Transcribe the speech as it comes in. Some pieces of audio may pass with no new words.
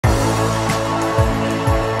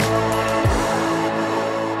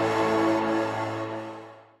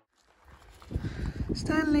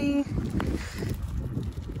Stanley.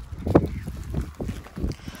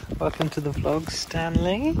 Welcome to the vlog,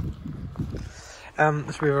 Stanley. So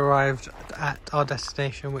we've arrived at our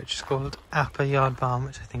destination, which is called Upper Yard Barn,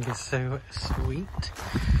 which I think is so sweet.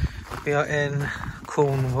 We are in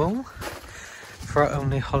Cornwall for our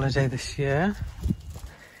only holiday this year.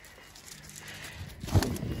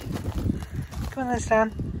 Come on then,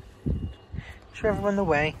 Stan. Show everyone the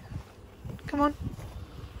way. Come on.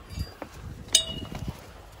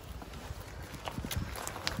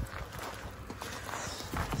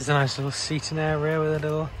 There's a nice little seating area with a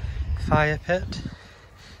little fire pit.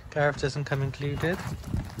 Gareth doesn't come included.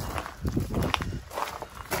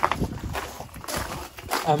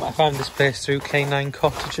 I found this place through K9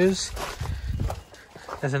 Cottages.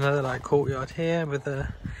 There's another like courtyard here with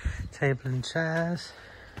a table and chairs.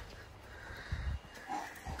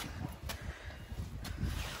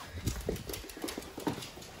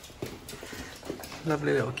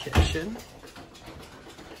 Lovely little kitchen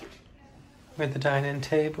with the dining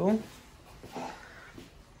table,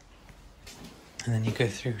 and then you go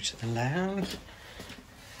through to the lounge.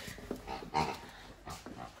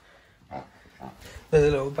 There's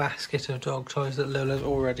a little basket of dog toys that Lola's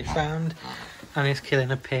already found, and he's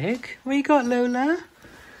killing a pig. What you got, Lola?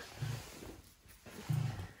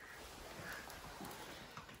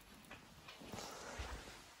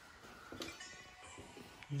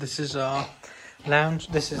 This is our lounge.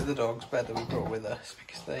 This is the dog's bed that we brought with us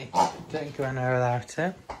because they don't go anywhere without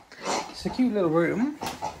it. It's a cute little room.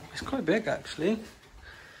 It's quite big actually.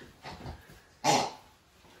 And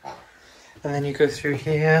then you go through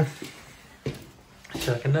here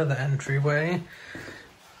to like another entryway,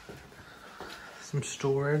 some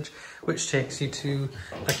storage, which takes you to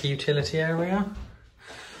like a utility area.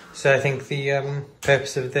 So I think the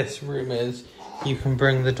purpose of this room is you can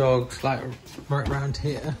bring the dogs like right around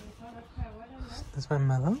here. There's my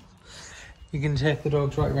mother. You can take the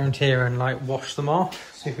dogs right around here and like wash them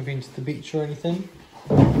off. So if you've been to the beach or anything.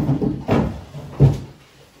 I'm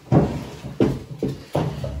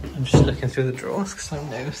just looking through the drawers because I'm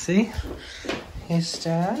nosy. Here's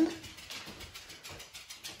Stan.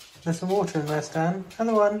 There's some water in there, Stan.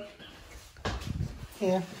 Another one.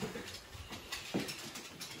 Here.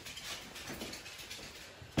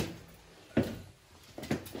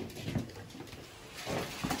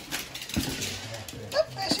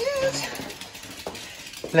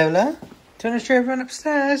 Lola, do you want to show everyone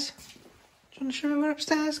upstairs? Do you want to show everyone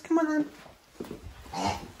upstairs? Come on then.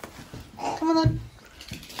 Come on then.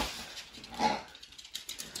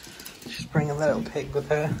 She's bringing the little pig with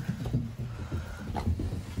her.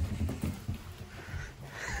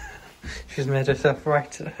 She's made herself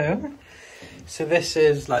right at home. So this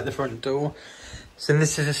is like the front door. So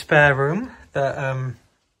this is a spare room that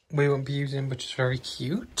we won't be using, which is very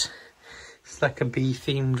cute. It's like a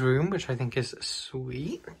bee-themed room, which I think is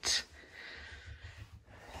sweet.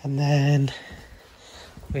 And then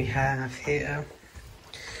we have here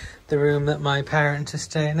the room that my parents are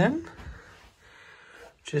staying in,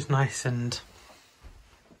 which is nice and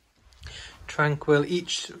tranquil.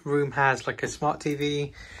 Each room has like a smart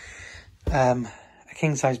TV, a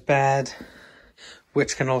king-size bed,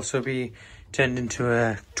 which can also be turned into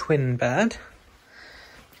a twin bed.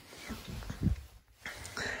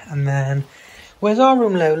 And then, where's our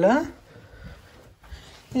room, Lola?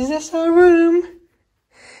 Is this our room?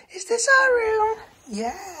 Is this our room?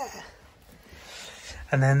 Yeah.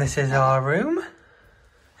 And then this is our room.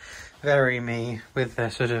 Very me, with the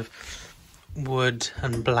sort of wood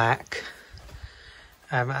and black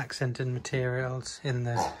accented materials in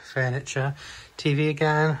the furniture. TV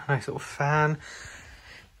again, nice little fan.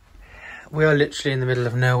 We are literally in the middle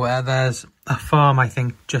of nowhere. There's a farm, I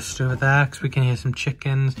think, just over there, because we can hear some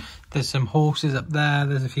chickens. There's some horses up there.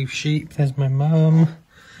 There's a few sheep. There's my mum.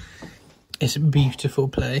 It's a beautiful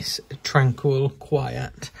place, tranquil,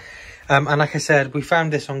 quiet. And like I said, we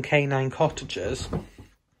found this on K9 Cottages,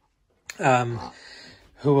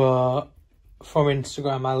 who are from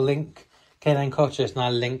Instagram. I'll link K9 Cottages and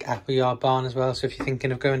I'll link Upper Yard Barn as well. So if you're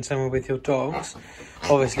thinking of going somewhere with your dogs,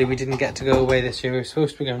 obviously we didn't get to go away this year. We were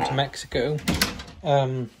supposed to be going to Mexico,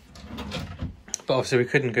 but obviously we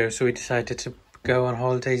couldn't go, so we decided to go on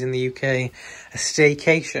holidays in the UK, a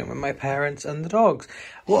staycation with my parents and the dogs.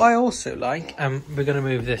 What I also like, we're going to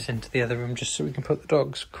move this into the other room just so we can put the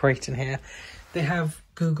dog's crate in here. They have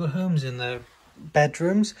Google Homes in their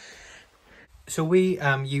bedrooms. So we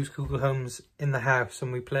use Google Homes in the house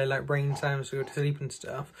and we play like rain sounds to go to sleep and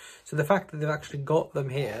stuff. So the fact that they've actually got them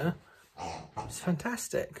here is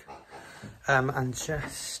fantastic. And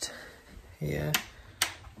just here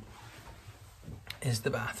is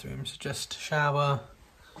the bathroom. So just shower,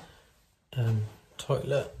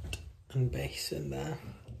 toilet and basin there.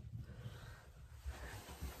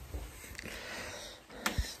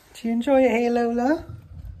 Do you enjoy it here, Lola?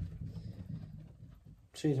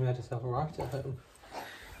 She's made herself right at home.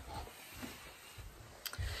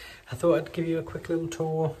 I thought I'd give you a quick little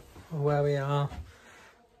tour of where we are.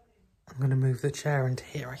 I'm going to move the chair into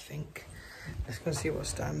here, I think. Let's go see what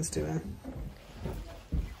Stan's doing.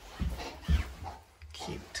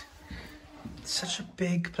 Cute. It's such a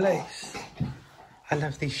big place. I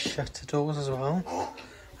love these shutter doors as well.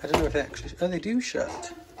 I don't know if they actually... Oh, they do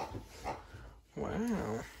shut.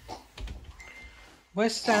 Wow.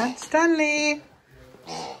 Where's Stan? Stanley!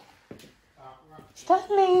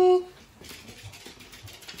 Stanley!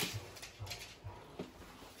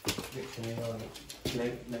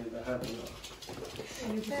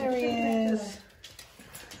 There he is.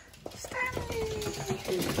 Stanley!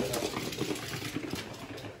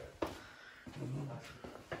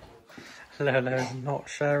 Lola's not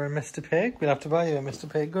sharing Mr. Pig. We'll have to buy you a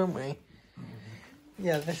Mr. Pig, won't we?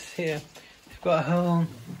 Yeah, this here. We've got a whole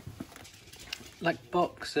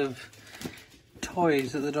box of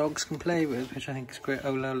toys that the dogs can play with, which I think is great.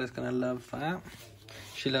 Oh, Lola's gonna love that.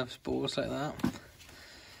 She loves balls like that.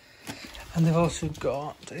 And they've also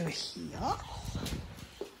got over here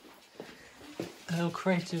a little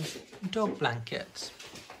creative dog blankets.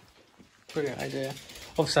 Brilliant idea.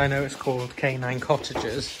 Obviously I know it's called Canine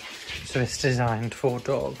Cottages, so it's designed for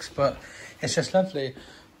dogs, but it's just lovely.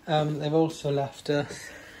 They've also left us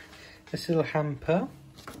this little hamper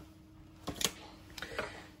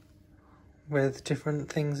with different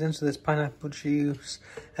things in. So there's pineapple juice,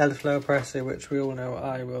 elderflower pressy, which we all know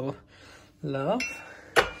I will love.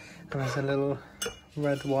 And there's a little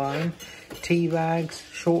red wine, tea bags,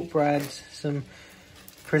 shortbreads, some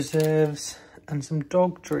preserves, and some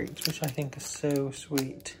dog treats, which I think are so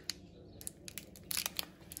sweet.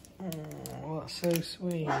 Oh, that's so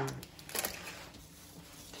sweet.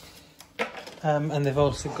 And they've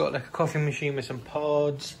also got like a coffee machine with some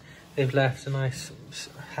pods. They've left a nice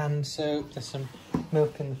hand soap. There's some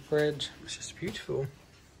milk in the fridge. It's just beautiful.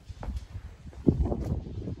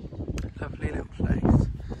 Lovely little place.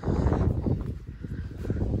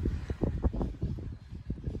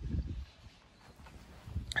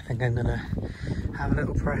 I think I'm gonna have a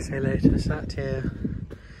little party later, sat here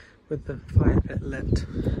with the fire pit lit.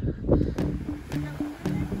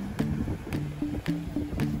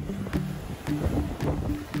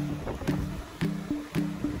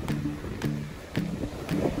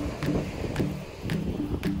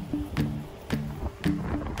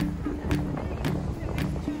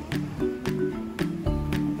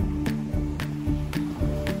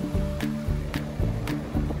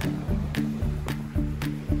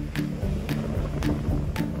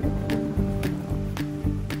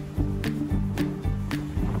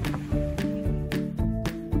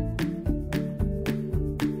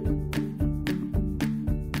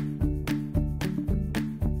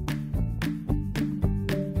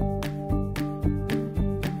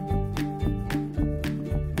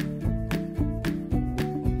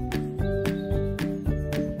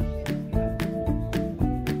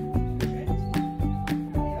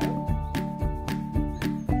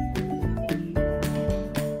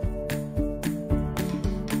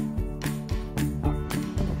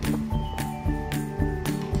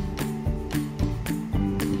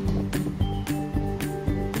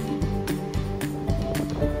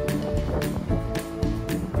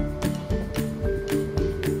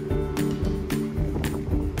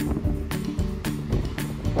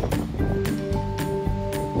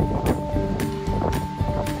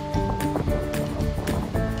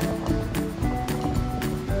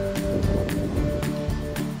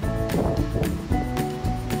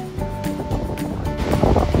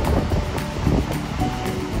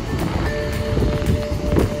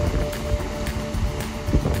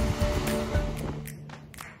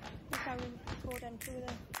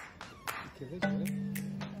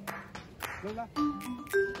 Lola.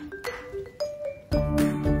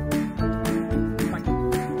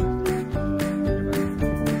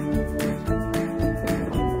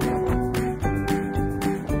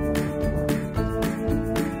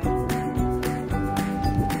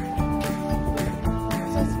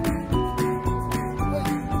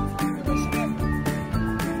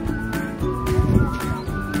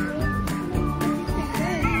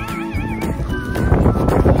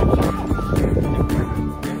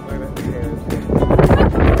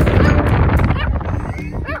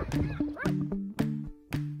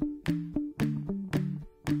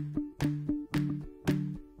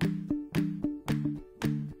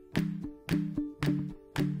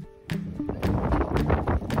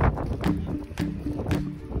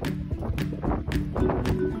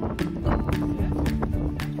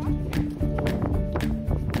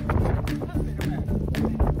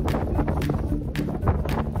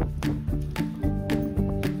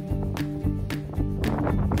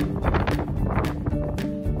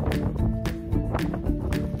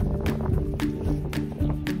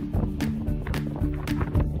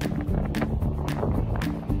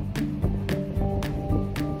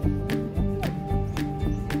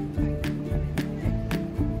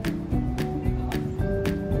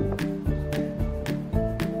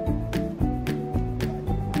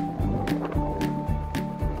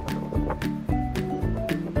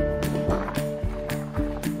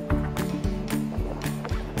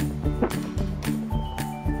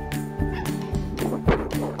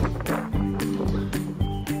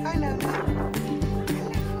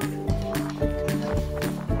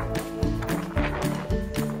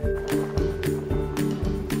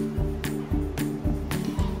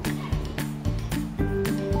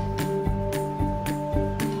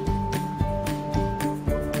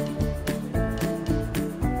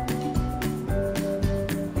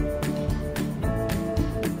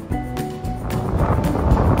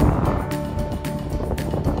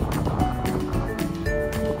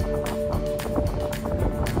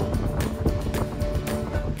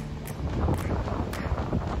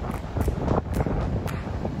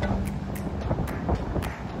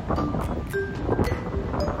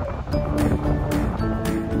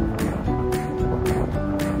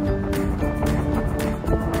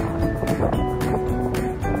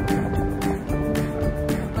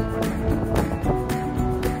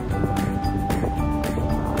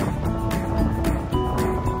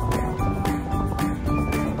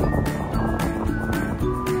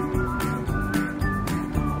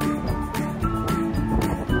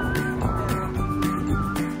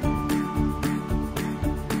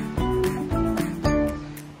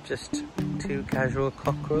 Just 2 casual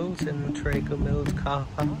cockerels in Traeger Mills car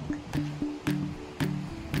park.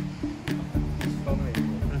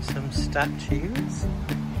 And some statues.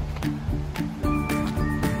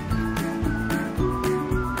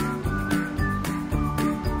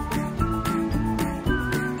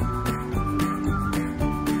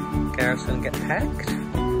 Gareth's gonna get pecked.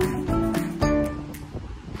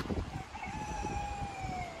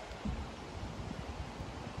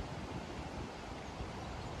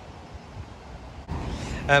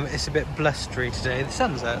 It's a bit blustery today. The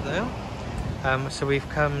sun's out though. So we've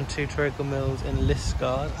come to Traeger Mills in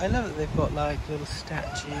Liscard. I love that they've got like little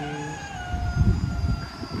statues.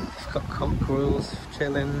 They've got cockerels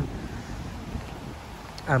chilling.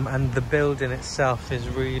 And the building itself is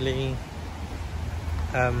really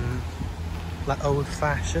like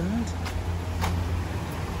old-fashioned.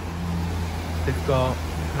 They've got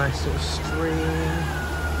a nice little stream.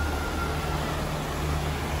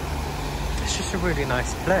 It's just a really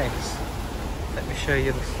nice place. Let me show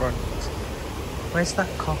you the front. Where's that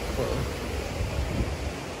cockerel?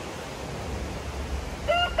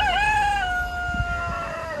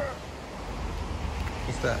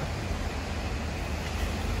 He's there.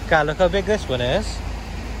 God, look how big this one is.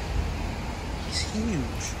 He's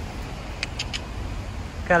huge.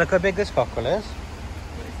 God, look how big this cockerel is.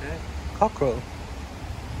 What is that? Cockerel.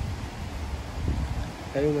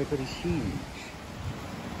 Oh my god, he's huge.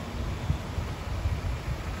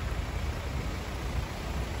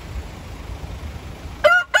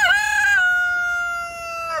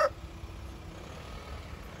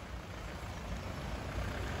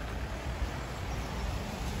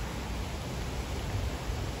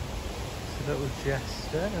 That was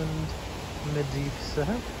Jester and Medusa.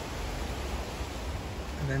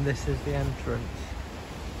 And then this is the entrance.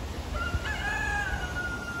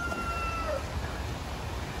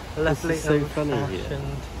 Lovely This is so old funny fashioned. here.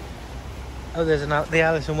 Oh, there's the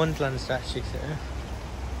Alice in Wonderland statue here.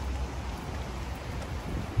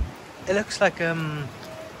 It looks like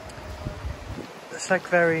it's like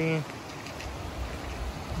very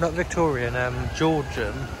not Victorian,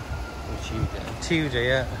 Georgian. Tudor,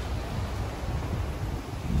 yeah.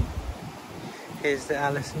 Here's the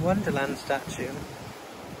Alice in Wonderland statue.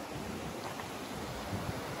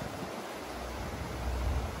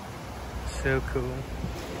 So cool.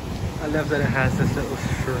 I love that it has this little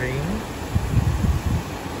stream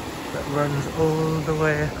that runs all the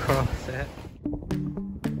way across it.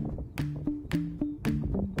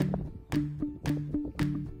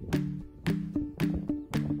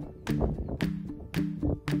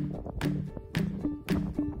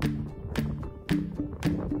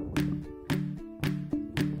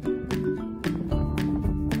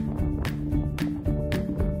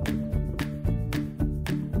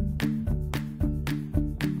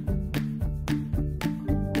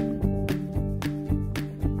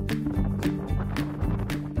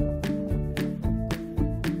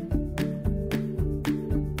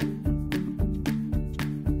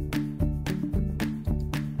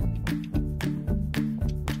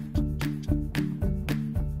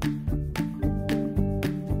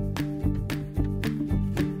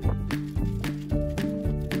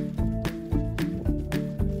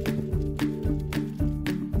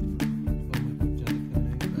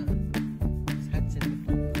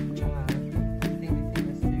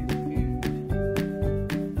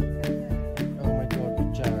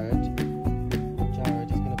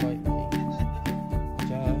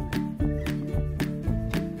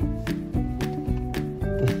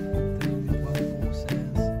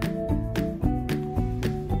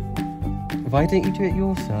 Why don't you do it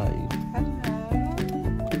your side?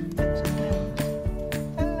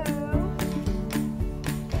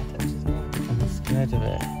 I'm scared of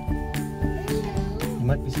it. You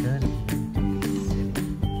might be scared of it.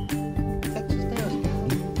 Touch his nose,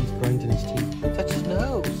 Gav. He's grinding his teeth. Touch his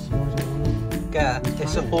nose. Gav,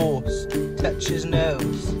 it's a horse. Touch his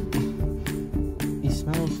nose. He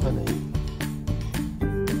smells funny.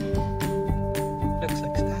 Looks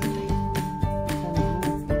like Stanley.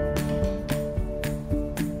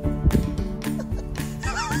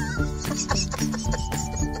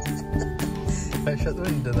 I shut the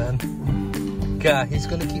window then. Gav, he's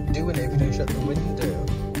gonna keep doing it if you don't shut the window.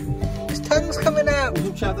 His tongue's coming out.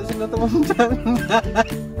 Chad, there's another one down there.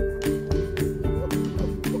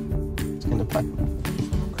 It's gonna bite. It's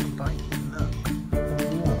not gonna bite. Look.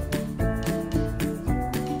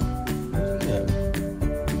 Yeah.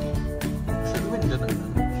 Shut the window now then.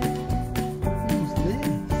 Who's this?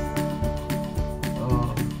 Oh,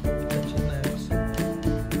 Touch his nose.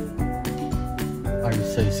 I was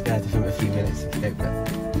so scared of him a few minutes ago, but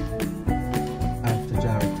after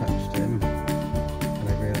Jared touched him, and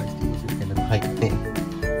I realised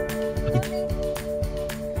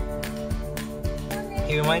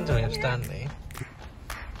reminds me of Stanley.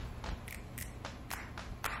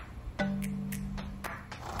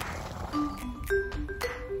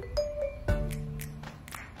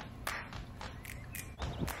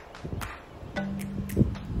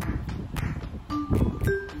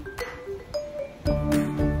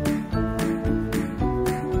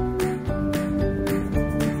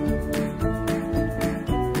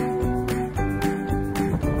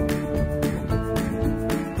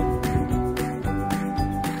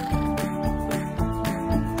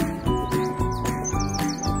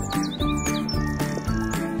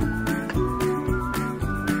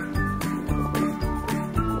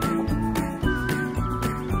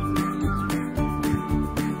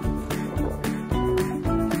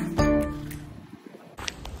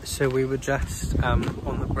 So we were just on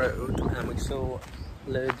the road and we saw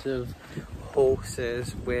loads of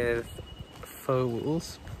horses with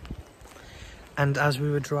foals, and as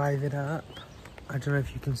we were driving up, I don't know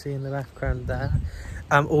if you can see in the background there,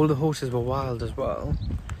 all the horses were wild as well.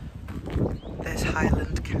 There's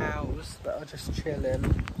Highland cows that are just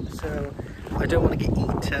chilling, so I don't want to get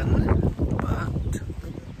eaten, but I'm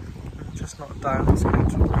just not down this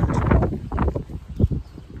road.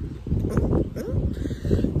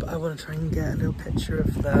 I want to try and get a little picture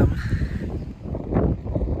of them.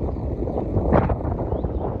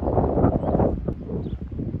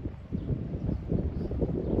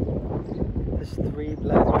 There's 3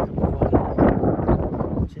 black and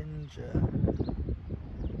 1 ginger.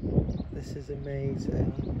 This is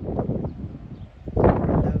amazing. I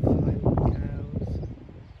love Highland cows.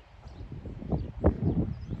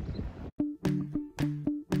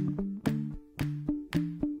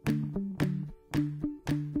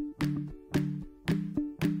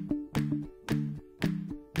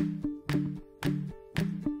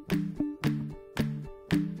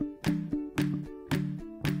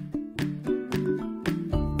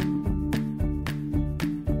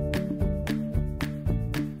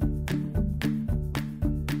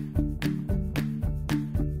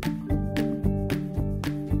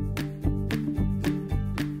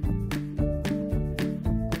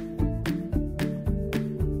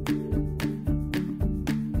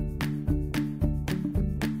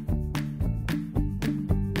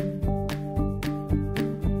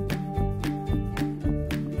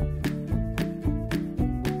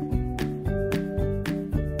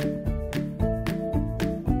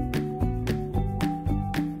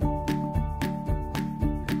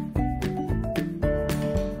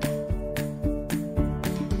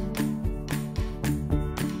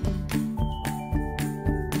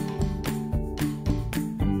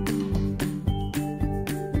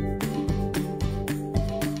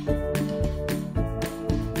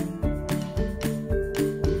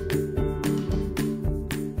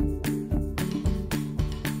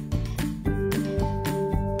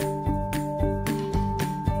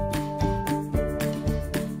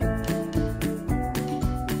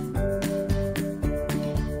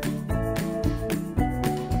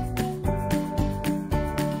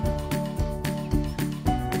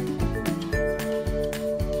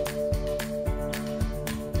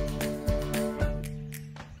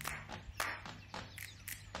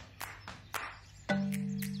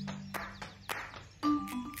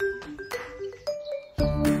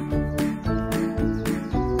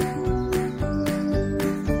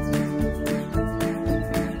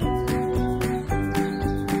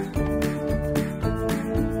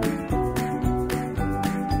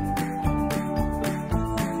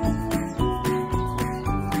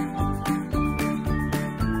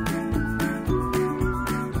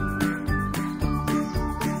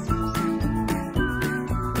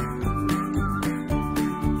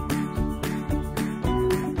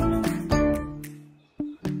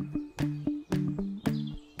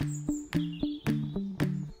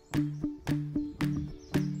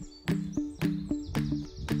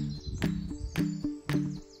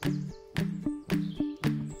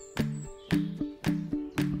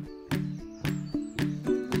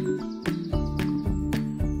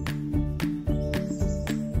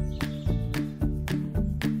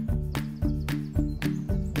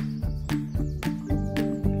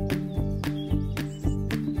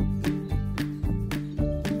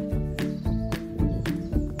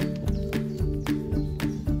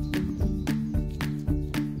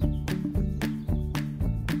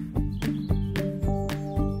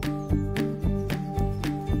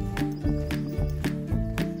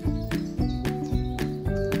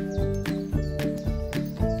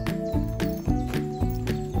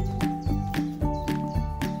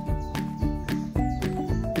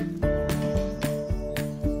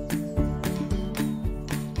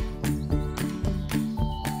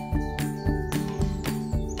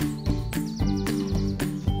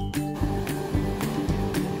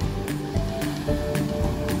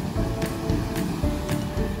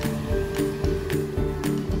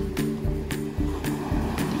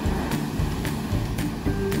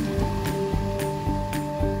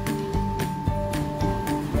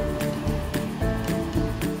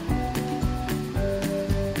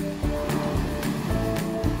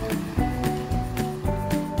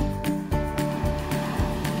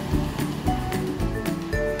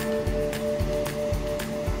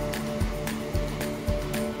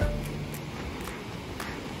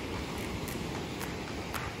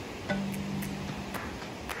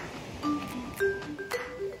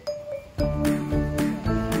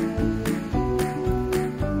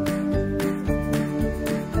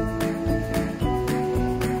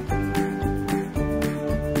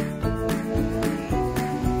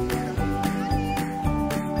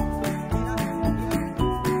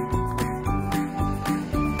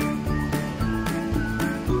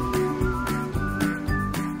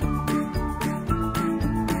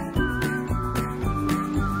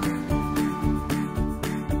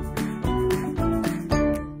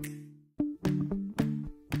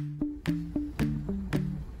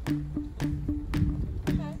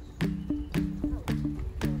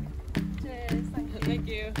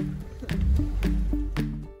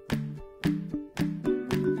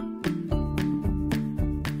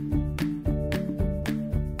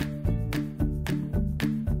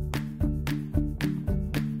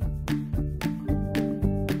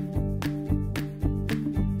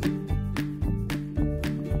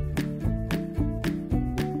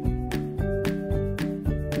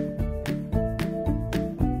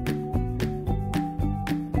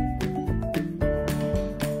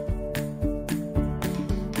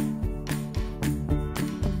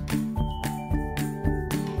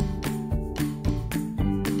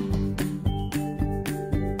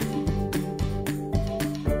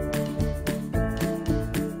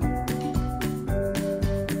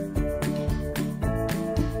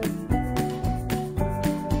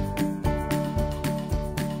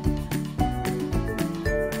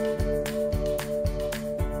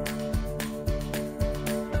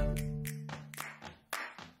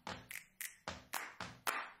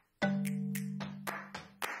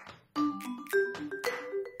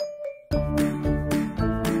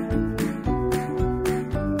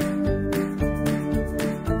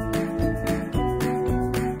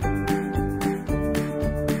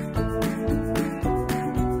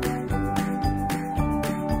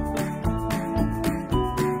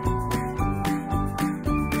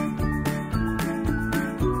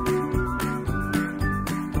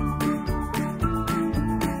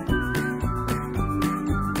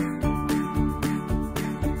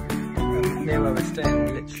 we're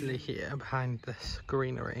staying literally here behind this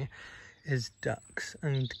greenery is ducks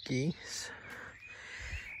and geese,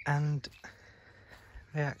 and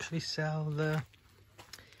they actually sell the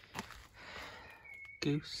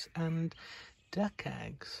goose and duck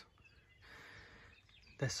eggs.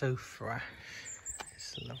 They're so fresh,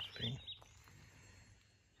 it's lovely.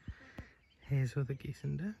 Here's all the geese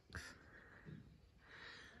and ducks.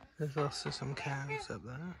 There's also some cows up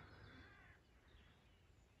there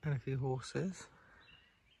and a few horses.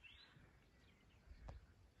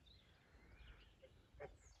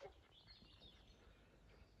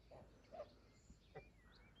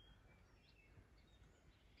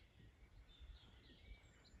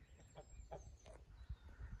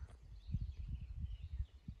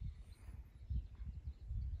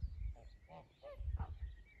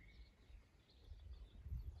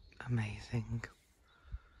 Amazing.